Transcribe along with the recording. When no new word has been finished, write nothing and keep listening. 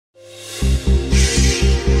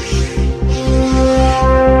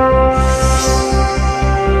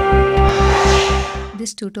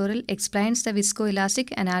tutorial explains the viscoelastic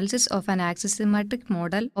analysis of an axisymmetric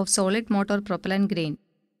model of solid motor propellant grain.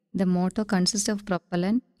 The motor consists of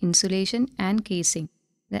propellant, insulation, and casing.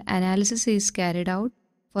 The analysis is carried out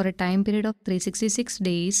for a time period of 366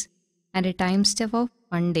 days and a time step of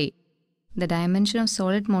 1 day. The dimension of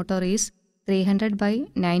solid motor is 300 by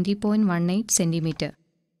 90.18 cm.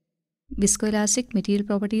 Viscoelastic material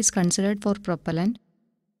property is considered for propellant.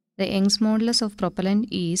 The Young's modulus of propellant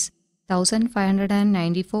is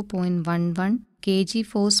 1594.11 kg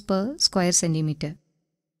force per square centimeter.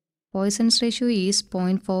 Poisson's ratio is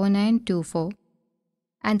 0.4924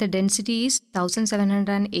 and the density is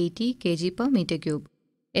 1780 kg per meter cube.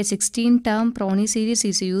 A 16-term Prony series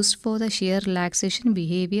is used for the shear relaxation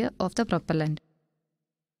behavior of the propellant.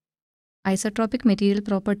 Isotropic material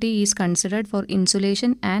property is considered for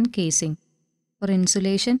insulation and casing. For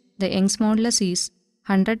insulation, the Young's modulus is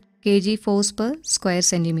 100 kg force per square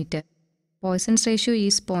centimeter. Poisson's ratio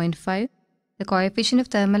is 0.5. The coefficient of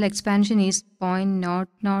thermal expansion is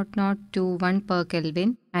 0.00021 per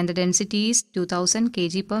Kelvin and the density is 2000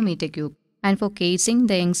 kg per meter cube. And for casing,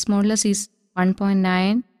 the Young's modulus is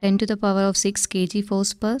 1.9 10 to the power of 6 kg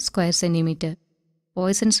force per square centimeter.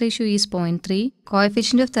 Poisson's ratio is 0.3.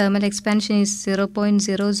 Coefficient of thermal expansion is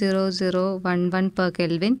 0.00011 per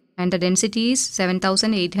Kelvin and the density is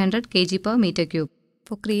 7800 kg per meter cube.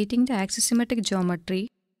 For creating the axisymmetric geometry,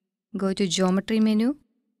 go to Geometry menu,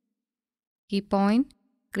 key point,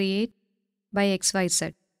 Create by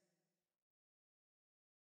XYZ.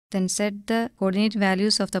 Then set the coordinate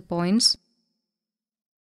values of the points.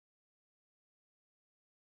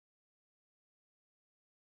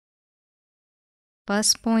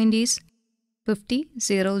 First point is 50,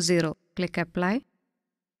 0, 0. Click Apply.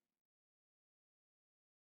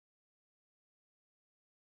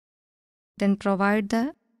 Then provide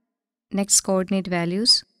the next coordinate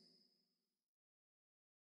values.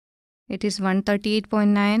 It is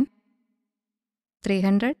 138.9,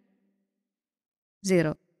 300,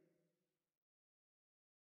 0.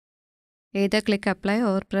 Either click Apply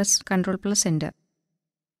or press Ctrl plus Enter.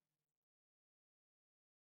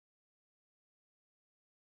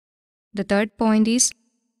 The third point is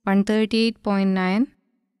 138.9,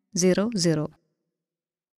 0, 0.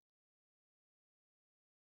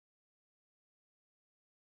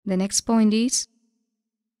 The next point is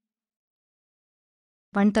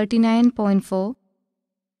 139.4,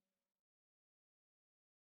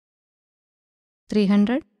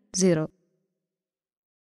 300, 0.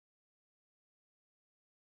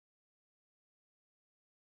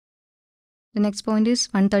 The next point is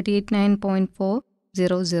 138.9.4,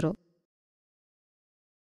 0, 0.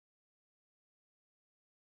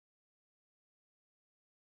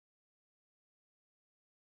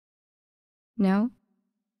 Now,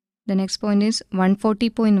 the next point is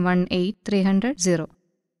 140.18, 300, 0.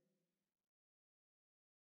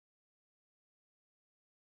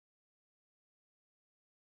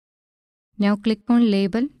 Now click on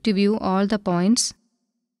Label to view all the points.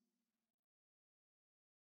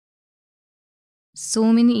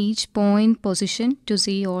 Zoom in each point position to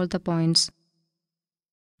see all the points.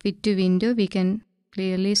 Fit to window, we can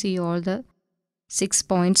clearly see all the 6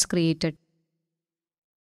 points created.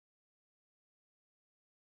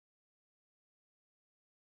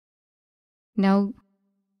 Now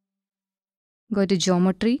go to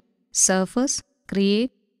Geometry, Surface,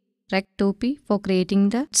 Create, Rectopy for creating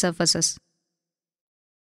the surfaces.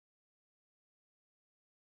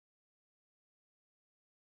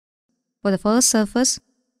 For the first surface,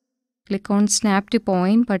 click on Snap to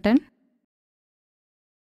Point button.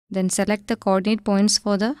 Then select the coordinate points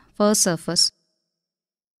for the first surface.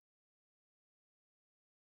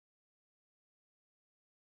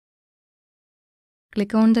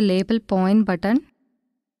 Click on the Label Point button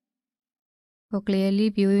for clearly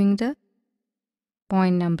viewing the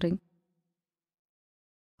point numbering.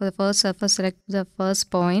 For the first surface, select the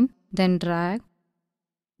first point, then drag,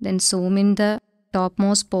 then zoom in the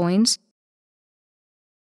topmost points.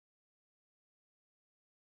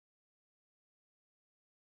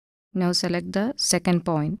 Now select the second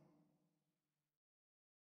point.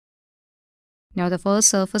 Now the first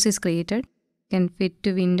surface is created. You can fit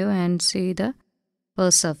to window and see the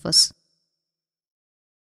first surface.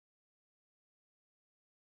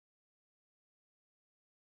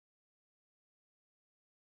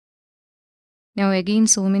 Now again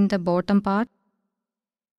zoom in the bottom part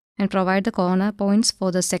and provide the corner points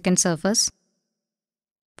for the second surface.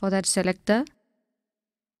 For that, select the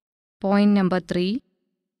point number 3,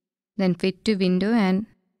 then fit to window and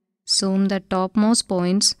zoom the topmost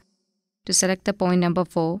points to select the point number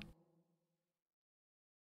 4.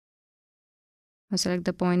 Now select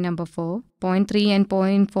the point number 4. Point 3 and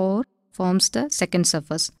point 4 forms the second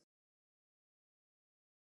surface.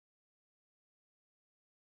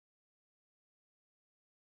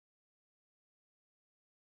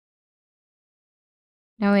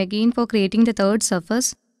 Now again for creating the third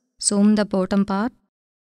surface, zoom the bottom part.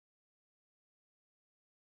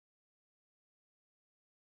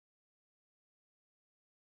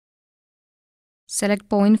 Select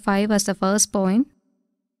point 5 as the first point.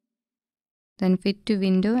 Then fit to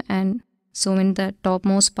window and zoom in the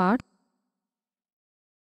topmost part.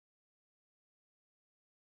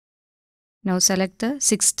 Now select the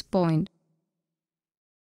sixth point.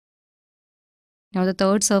 Now the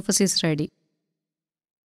third surface is ready.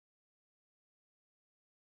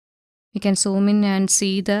 We can zoom in and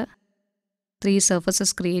see the 3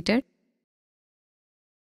 surfaces created.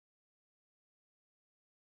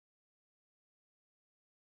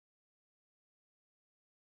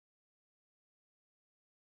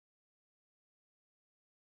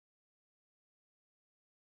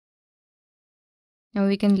 Now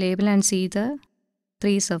we can label and see the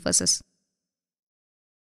 3 surfaces.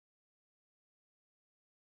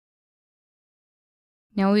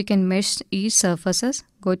 Now we can mesh each surfaces.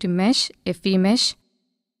 Go to Mesh, FE Mesh,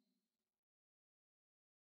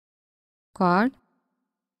 Quad,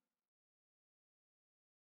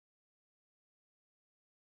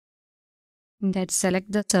 that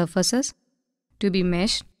select the surfaces to be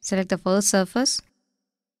meshed. Select the first surface,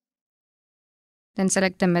 then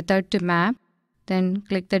select the method to map, then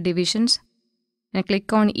click the divisions and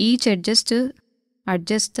click on each edges to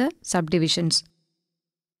adjust the subdivisions.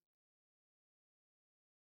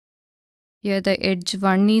 Here the edge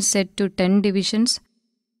 1 is set to 10 divisions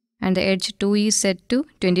and the edge 2 is set to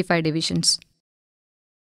 25 divisions.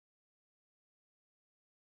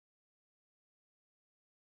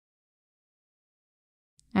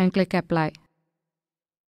 And click Apply.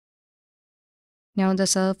 Now the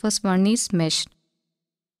surface 1 is meshed.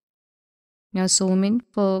 Now zoom in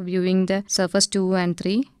for viewing the surface 2 and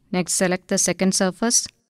 3. Next select the second surface.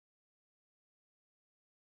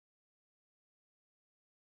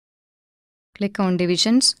 Click on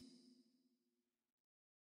divisions.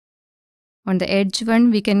 On the edge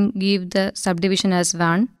 1 we can give the subdivision as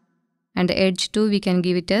 1 and the edge 2 we can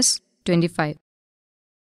give it as 25.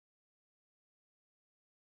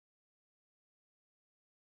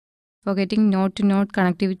 For getting node-to-node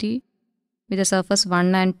connectivity with the surface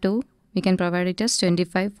 1 and 2, we can provide it as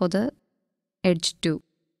 25 for the edge 2.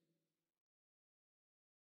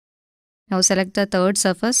 Now select the third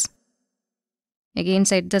surface. Again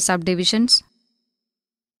set the subdivisions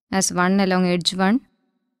as 1 along edge 1.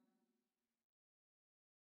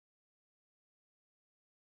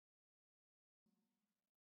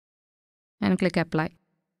 And click Apply.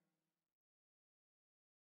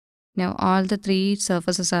 Now all the 3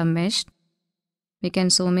 surfaces are meshed. We can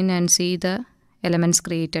zoom in and see the elements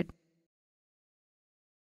created.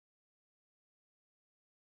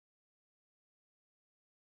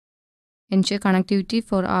 Ensure connectivity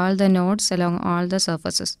for all the nodes along all the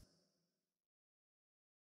surfaces.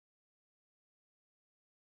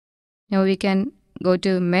 Now we can go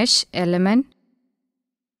to Mesh Element.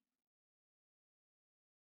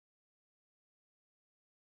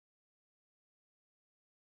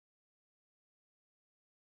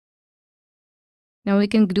 Now we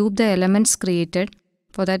can group the elements created.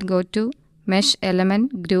 For that go to Mesh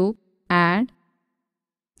Element, Group, Add.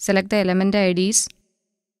 Select the element IDs.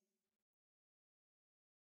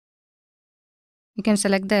 You can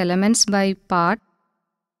select the elements by part.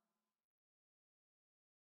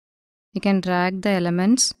 You can drag the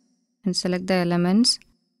elements and select the elements.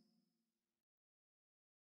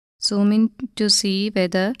 Zoom in to see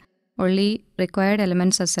whether only required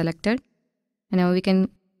elements are selected. And now we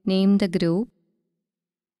can name the group.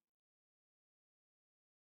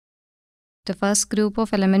 The first group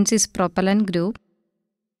of elements is propellant group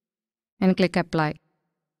and click Apply.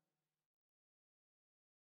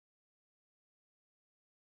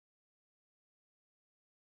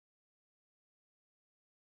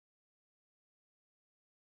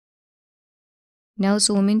 Now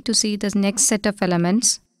zoom in to see the next set of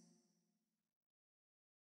elements.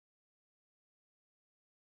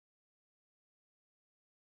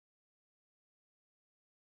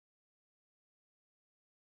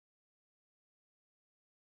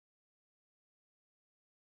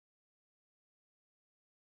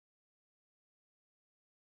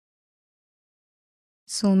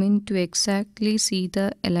 Zoom in to exactly see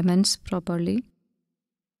the elements properly.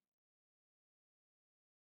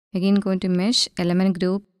 Again go to Mesh, Element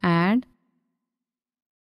Group, Add.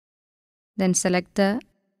 Then select the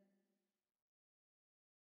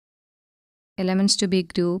elements to be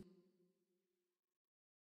grouped.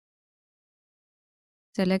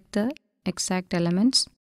 Select the exact elements.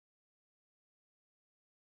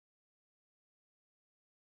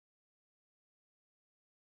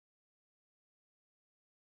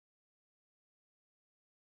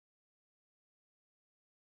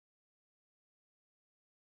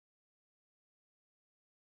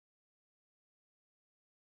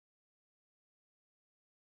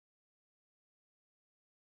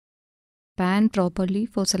 Pan properly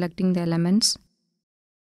for selecting the elements.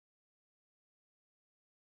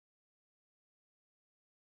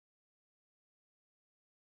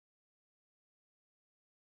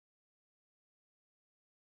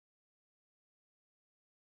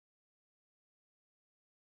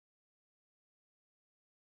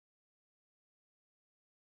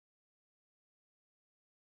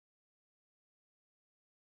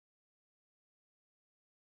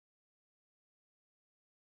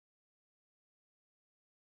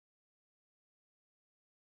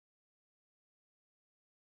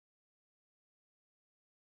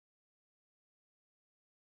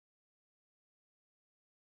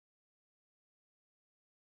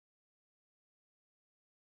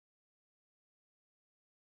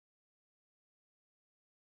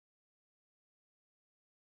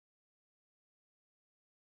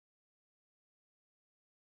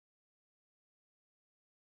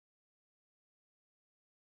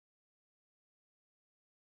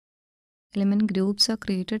 Element groups are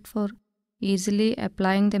created for easily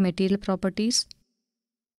applying the material properties.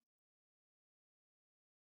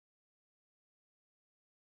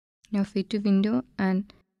 Now fit to window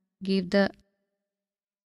and give the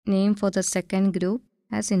name for the second group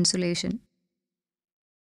as insulation.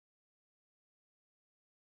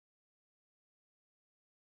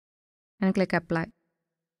 And click apply.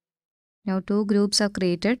 Now two groups are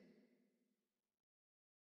created.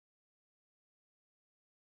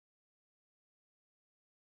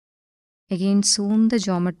 Again zoom the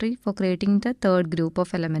geometry for creating the third group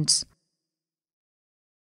of elements.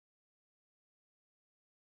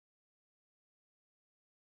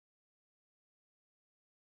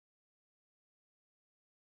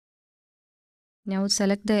 Now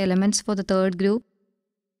select the elements for the third group.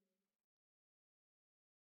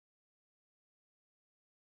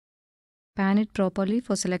 Pan it properly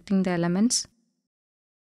for selecting the elements.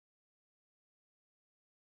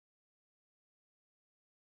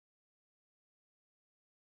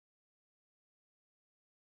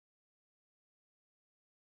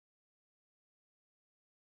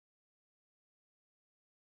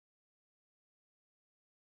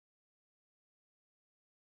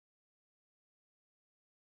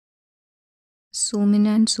 Zoom in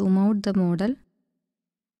and zoom out the model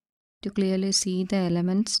to clearly see the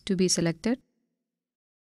elements to be selected.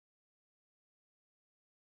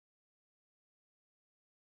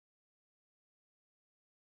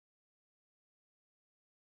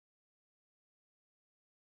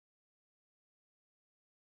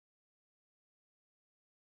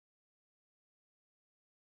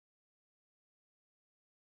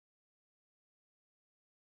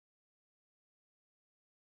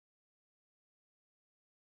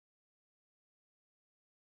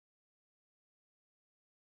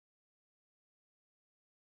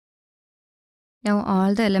 Now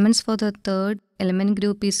all the elements for the third element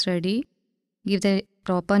group is ready. Give the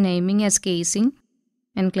proper naming as casing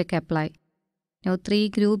and click apply. Now three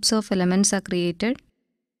groups of elements are created.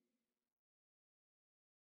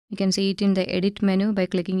 You can see it in the edit menu by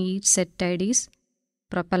clicking each set IDs,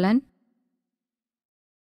 propellant,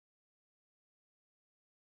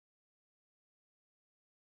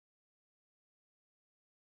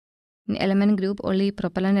 in element group only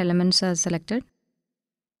propellant elements are selected.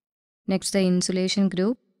 Next the insulation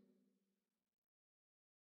group,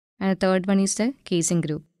 and the third one is the casing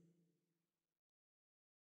group.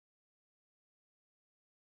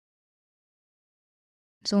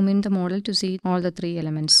 Zoom in the model to see all the three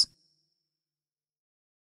elements.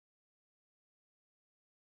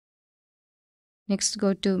 Next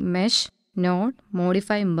go to mesh, node,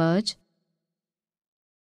 modify merge.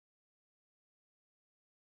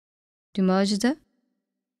 To merge the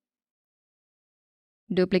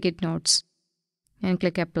duplicate nodes and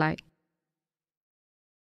click apply.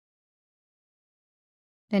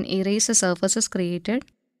 Then erase the surfaces created.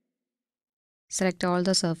 Select all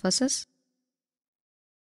the surfaces.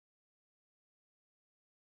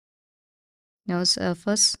 Now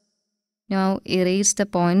surface. Now erase the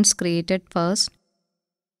points created first.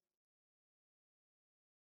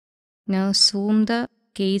 Now zoom the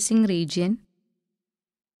casing region.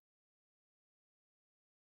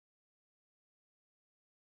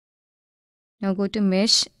 Now go to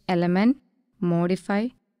mesh, element, modify,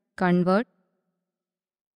 convert.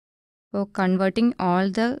 For converting all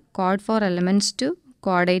the chord 4 elements to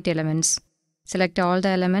chord 8 elements. Select all the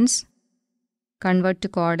elements, convert to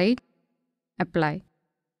chord 8, apply.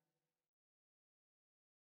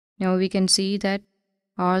 Now we can see that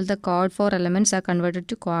all the chord 4 elements are converted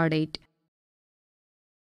to chord 8.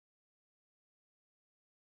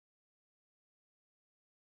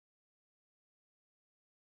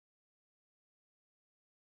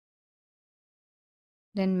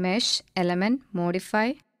 Then mesh, element,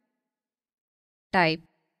 modify, type.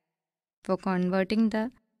 For converting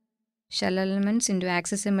the shell elements into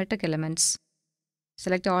axisymmetric elements.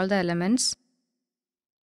 Select all the elements,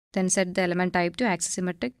 then set the element type to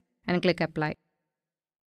axisymmetric and click apply.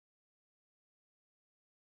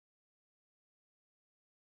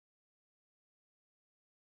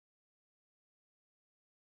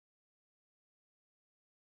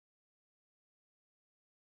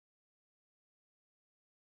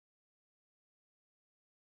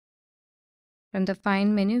 From the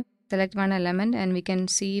find menu, select one element and we can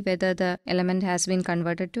see whether the element has been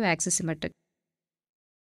converted to axisymmetric.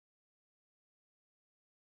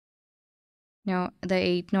 Now the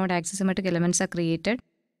 8 node axisymmetric elements are created.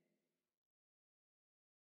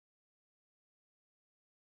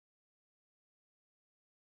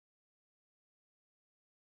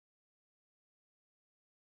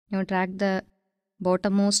 Now drag the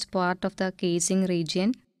bottommost part of the casing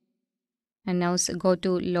region and now go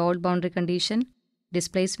to load boundary condition,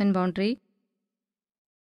 displacement boundary,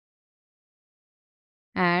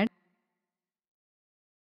 add,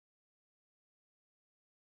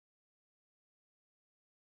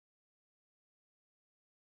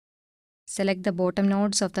 select the bottom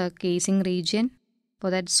nodes of the casing region. For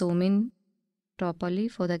that, zoom in properly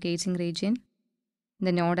for the casing region.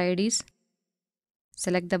 The node IDs,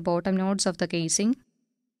 select the bottom nodes of the casing.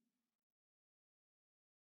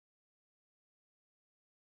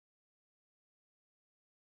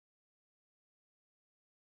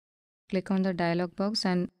 Click on the dialog box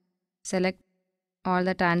and select all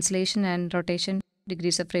the translation and rotation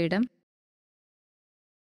degrees of freedom.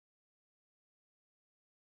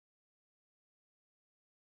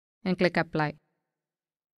 And click apply.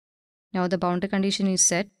 Now the boundary condition is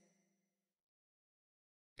set.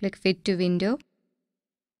 Click fit to window.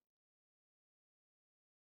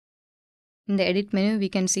 In the edit menu, we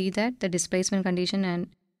can see that the displacement condition and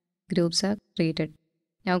groups are created.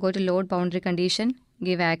 Now go to load boundary condition,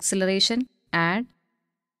 give acceleration, add,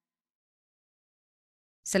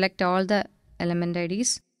 select all the element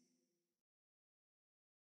IDs.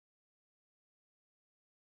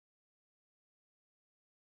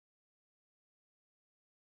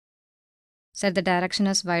 Set the direction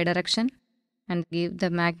as y direction and give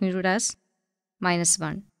the magnitude as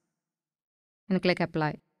 -1 and click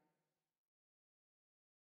apply.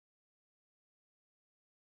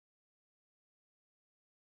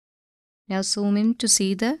 Now zoom in to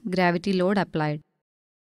see the gravity load applied.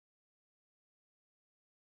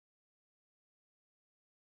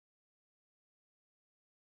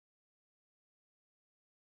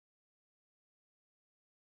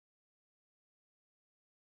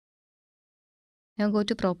 Now go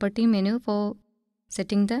to property menu for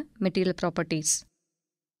setting the material properties.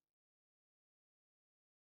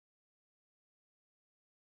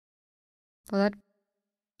 For that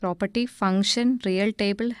property, function real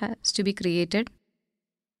table has to be created.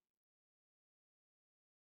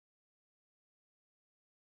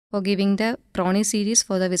 For giving the Prony series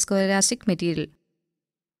for the viscoelastic material.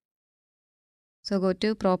 So go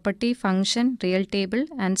to property, function, real table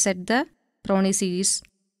and set the Prony series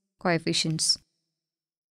coefficients.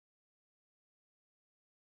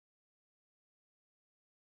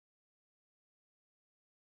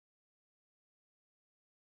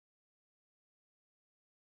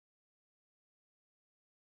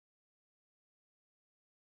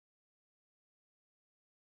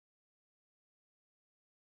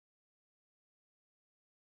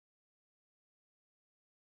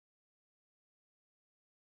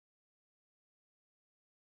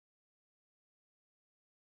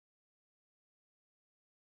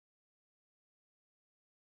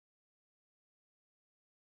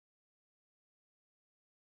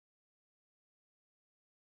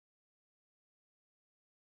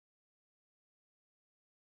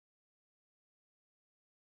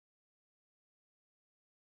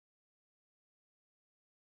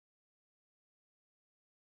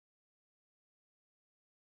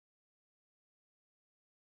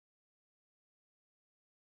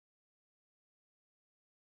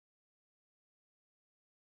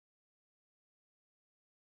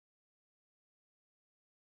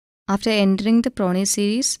 After entering the Prony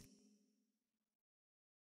series,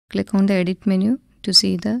 Click on the edit menu to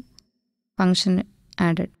see the function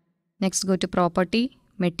added. Next, go to property,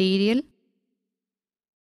 material,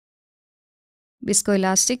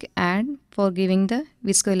 viscoelastic, add for giving the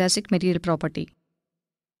viscoelastic material property.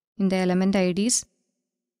 In the element IDs,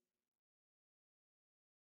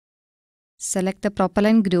 select the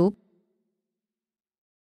propellant group.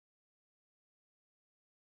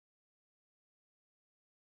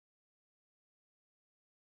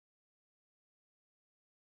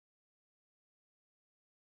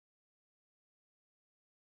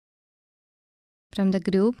 From the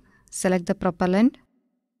group, select the propellant.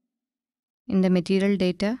 In the material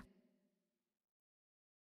data,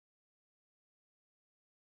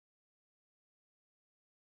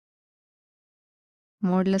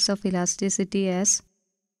 modulus of elasticity as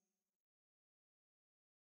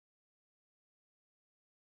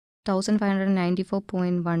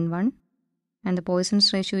 1594.11 and the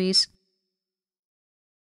Poisson's ratio is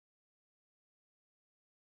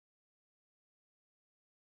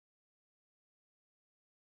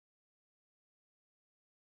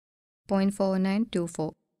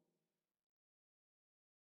 0.4924.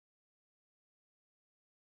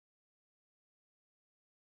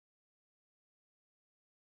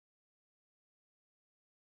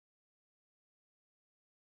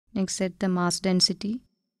 Next, set the mass density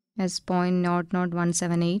as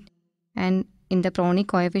 0.00178 and in the Prony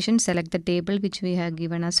coefficient, select the table which we have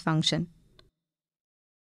given as function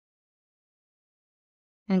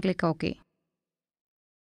and click OK.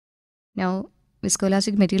 Now,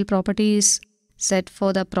 viscoelastic material property is set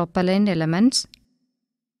for the propellant elements.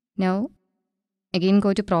 Now, again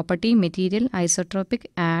go to property, material, isotropic,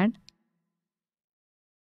 add.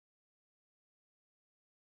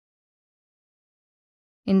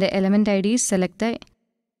 In the element IDs, select the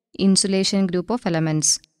insulation group of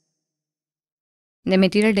elements. In the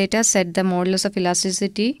material data, set the modulus of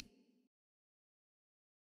elasticity.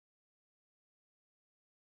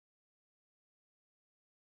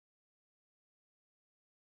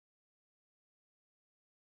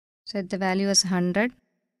 Set the value as 100.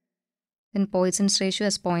 Then Poisson's ratio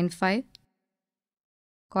as 0.5.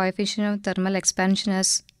 Coefficient of thermal expansion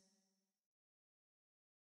as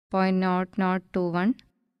 0.0021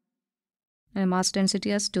 and mass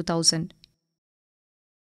density as 2000.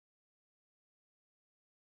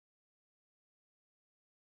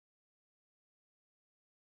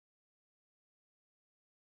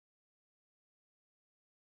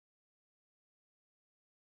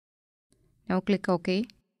 Now click OK.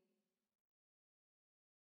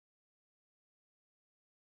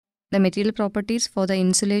 The material properties for the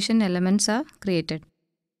insulation elements are created.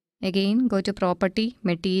 Again, go to property,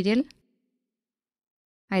 material,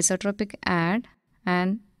 isotropic, add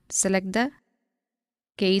and select the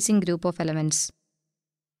casing group of elements.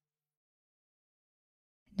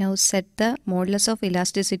 Now set the modulus of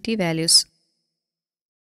elasticity values.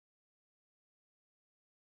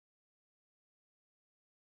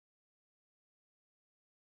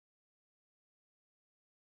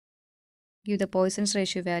 Give the Poisson's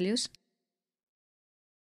ratio values,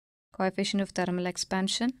 coefficient of thermal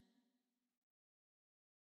expansion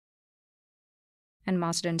and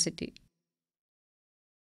mass density.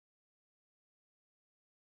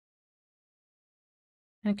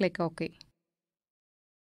 And click OK.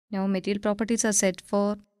 Now material properties are set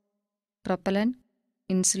for propellant,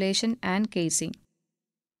 insulation and casing.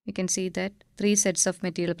 You can see that 3 sets of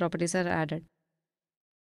material properties are added.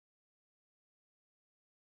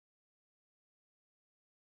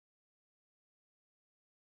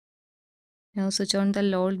 Now switch on the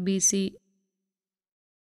load BC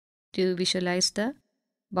to visualize the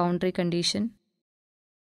boundary condition.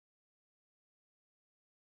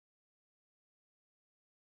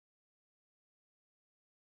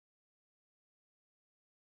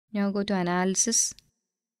 Now go to analysis,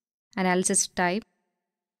 analysis type,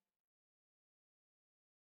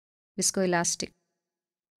 viscoelastic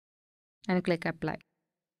and click apply.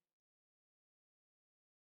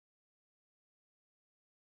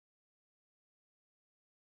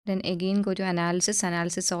 Then again go to analysis,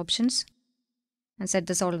 analysis options and set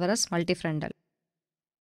the solver as multifrontal.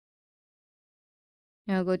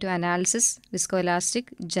 Now go to analysis, viscoelastic,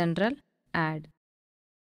 general, add.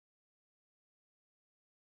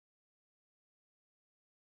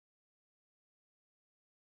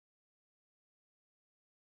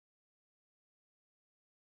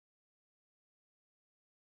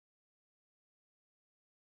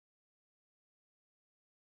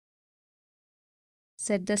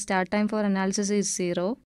 Set the start time for analysis is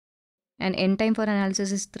 0 and end time for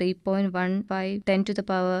analysis is 3.15 10 to the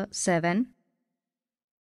power 7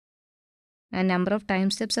 and number of time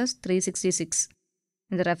steps as 366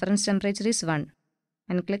 and the reference temperature is 1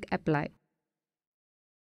 and click apply.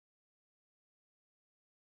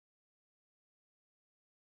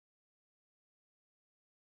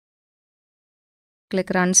 Click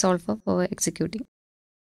run solver for executing.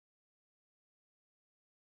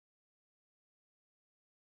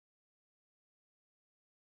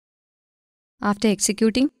 After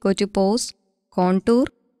executing, go to pose, contour,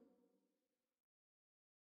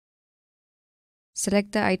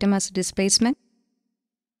 select the item as displacement,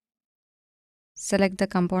 select the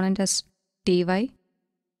component as dy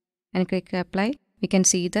and click apply. We can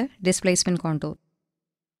see the displacement contour.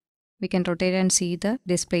 We can rotate and see the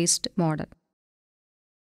displaced model.